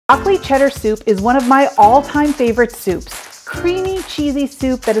Broccoli cheddar soup is one of my all-time favorite soups. Creamy, cheesy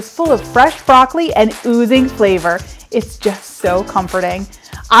soup that is full of fresh broccoli and oozing flavor. It's just so comforting.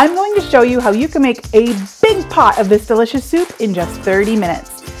 I'm going to show you how you can make a big pot of this delicious soup in just 30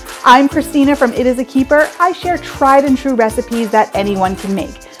 minutes. I'm Christina from It Is a Keeper. I share tried and true recipes that anyone can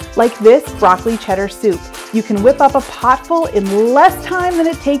make, like this broccoli cheddar soup. You can whip up a pot full in less time than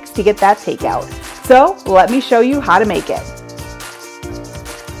it takes to get that takeout. So let me show you how to make it.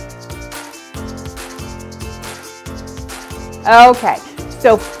 Okay,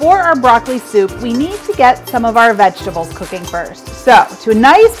 so for our broccoli soup, we need to get some of our vegetables cooking first. So to a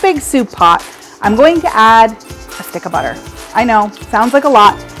nice big soup pot, I'm going to add a stick of butter. I know, sounds like a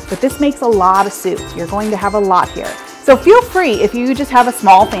lot, but this makes a lot of soup. You're going to have a lot here. So feel free, if you just have a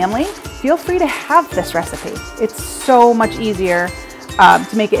small family, feel free to have this recipe. It's so much easier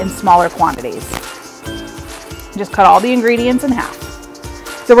to make it in smaller quantities. Just cut all the ingredients in half.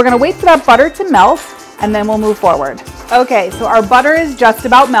 So we're gonna wait for that butter to melt and then we'll move forward. Okay, so our butter is just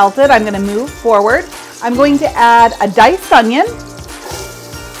about melted. I'm gonna move forward. I'm going to add a diced onion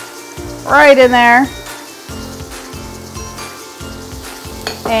right in there.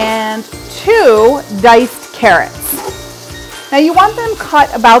 And 2 diced carrots. Now you want them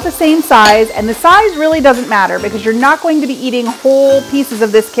cut about the same size, and the size really doesn't matter because you're not going to be eating whole pieces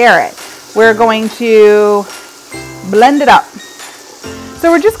of this carrot. We're going to blend it up. So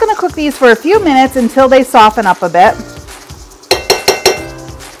we're just gonna cook these for a few minutes until they soften up a bit.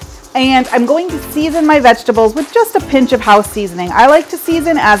 And I'm going to season my vegetables with just a pinch of house seasoning. I like to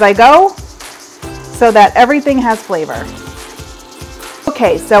season as I go so that everything has flavor.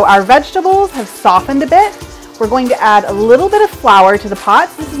 Okay, so our vegetables have softened a bit. We're going to add a little bit of flour to the pot.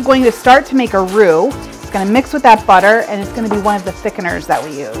 This is going to start to make a roux. It's going to mix with that butter, and it's going to be one of the thickeners that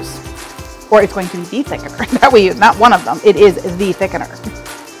we use. Or it's going to be the thickener that we use, not one of them. It is the thickener.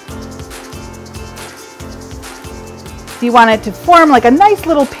 So you want it to form like a nice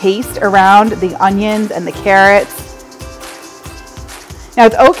little paste around the onions and the carrots. Now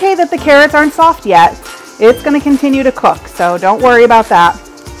it's okay that the carrots aren't soft yet. It's going to continue to cook, so don't worry about that.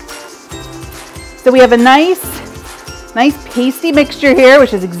 So we have a nice pasty mixture here,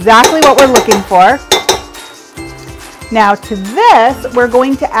 which is exactly what we're looking for. Now to this, we're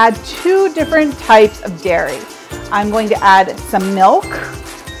going to add 2 different types of dairy. I'm going to add some milk.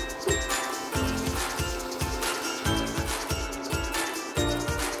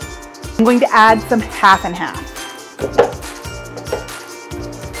 I'm going to add some half and half.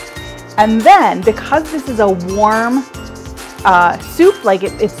 And then, because this is a warm soup, like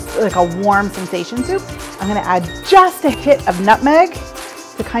it's like a warm sensation soup, I'm gonna add just a hit of nutmeg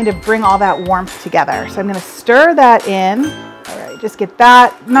to kind of bring all that warmth together. So I'm gonna stir that in. All right, just get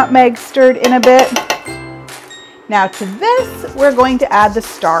that nutmeg stirred in a bit. Now to this, we're going to add the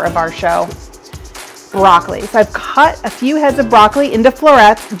star of our show, broccoli. So I've cut a few heads of broccoli into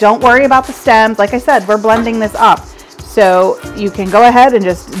florets. Don't worry about the stems. Like I said, we're blending this up. So you can go ahead and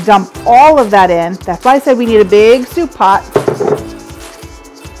just dump all of that in. That's why I said we need a big soup pot.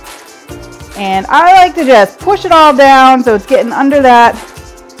 And I like to just push it all down so it's getting under that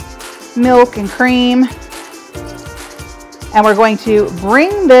milk and cream. And we're going to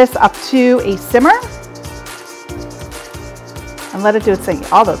bring this up to a simmer and let it do its thing.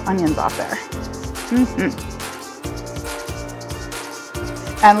 Get all those onions off there.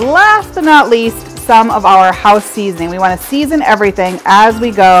 And last but not least, some of our house seasoning. We want to season everything as we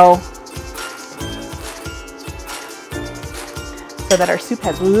go so that our soup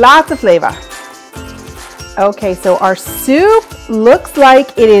has lots of flavor. Okay, so our soup looks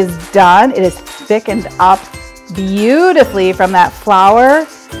like it is done. It is thickened up beautifully from that flour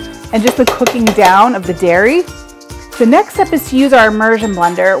and just the cooking down of the dairy. The next step is to use our immersion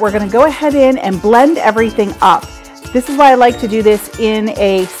blender. We're going to go ahead in and blend everything up. This is why I like to do this in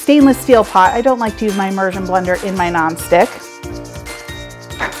a stainless steel pot. I don't like to use my immersion blender in my nonstick.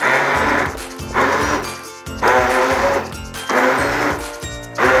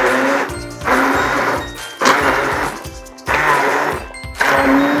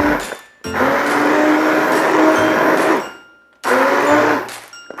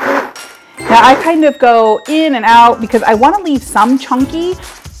 Now I kind of go in and out because I want to leave some chunky,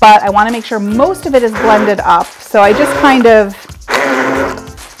 but I want to make sure most of it is blended up. So I just kind of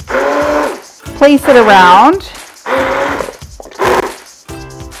place it around,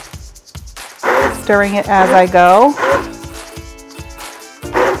 stirring it as I go.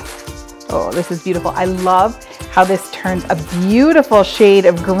 Oh, this is beautiful. I love how this turns a beautiful shade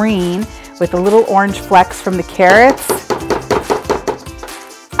of green with the little orange flecks from the carrots.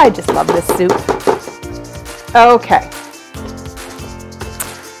 I just love this soup. Okay.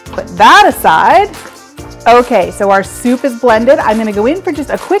 Put that aside. Okay, so our soup is blended. I'm gonna go in for just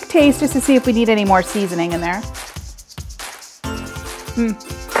a quick taste just to see if we need any more seasoning in there.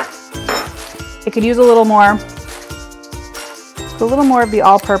 It could use a little more of the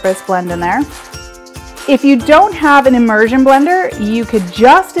all-purpose blend in there. If you don't have an immersion blender, you could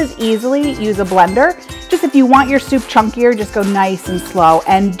just as easily use a blender. Just if you want your soup chunkier, just go nice and slow,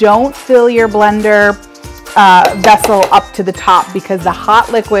 and don't fill your blender vessel up to the top because the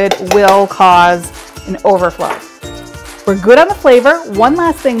hot liquid will cause an overflow. We're good on the flavor. One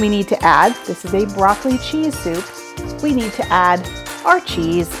last thing we need to add. This is a broccoli cheese soup. We need to add our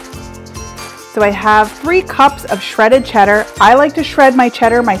cheese. So I have 3 cups of shredded cheddar. I like to shred my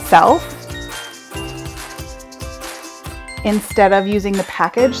cheddar myself instead of using the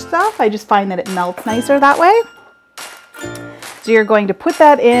packaged stuff. I just find that it melts nicer that way. So you're going to put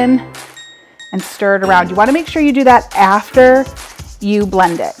that in and stir it around. You want to make sure you do that after you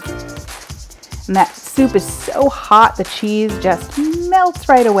blend it. And that soup is so hot, the cheese just melts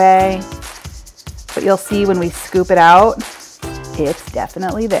right away. But you'll see when we scoop it out, it's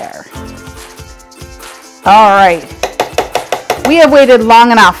definitely there. All right, we have waited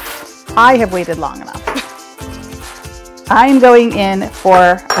long enough. I have waited long enough. I'm going in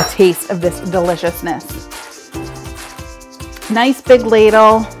for a taste of this deliciousness. Nice big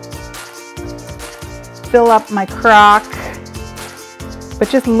ladle. Fill up my crock. But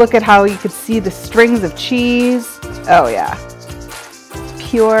just look at how you could see the strings of cheese. Oh yeah,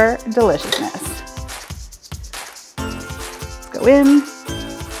 pure deliciousness. Let's go in.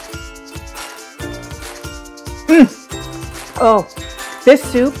 Oh, this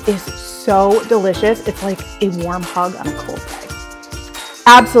soup is so delicious. It's like a warm hug on a cold day.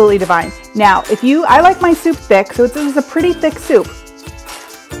 Absolutely divine. Now, I like my soup thick, so this is a pretty thick soup.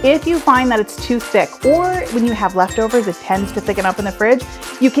 If you find that it's too thick, or when you have leftovers, it tends to thicken up in the fridge,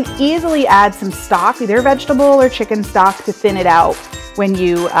 you can easily add some stock, either vegetable or chicken stock, to thin it out when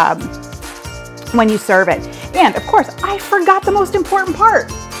you serve it. And of course, I forgot the most important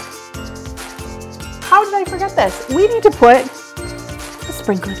part. How did I forget this? We need to put a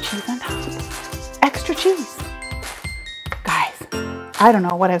sprinkle of cheese on top. Extra cheese. Guys, I don't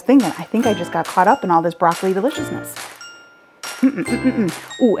know what I was thinking. I think I just got caught up in all this broccoli deliciousness.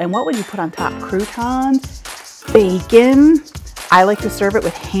 Ooh, and what would you put on top? Croutons, bacon. I like to serve it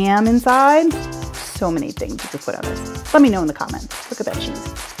with ham inside. So many things you could put on this. Let me know in the comments. Look at that cheese.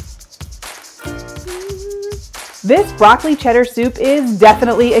 This broccoli cheddar soup is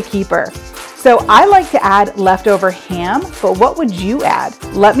definitely a keeper. So I like to add leftover ham, but what would you add?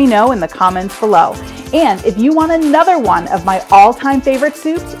 Let me know in the comments below. And if you want another one of my all-time favorite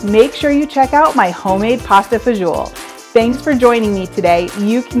soups, make sure you check out my homemade pasta fagioli. Thanks for joining me today.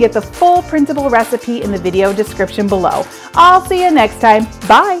 You can get the full printable recipe in the video description below. I'll see you next time.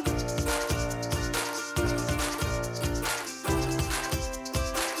 Bye.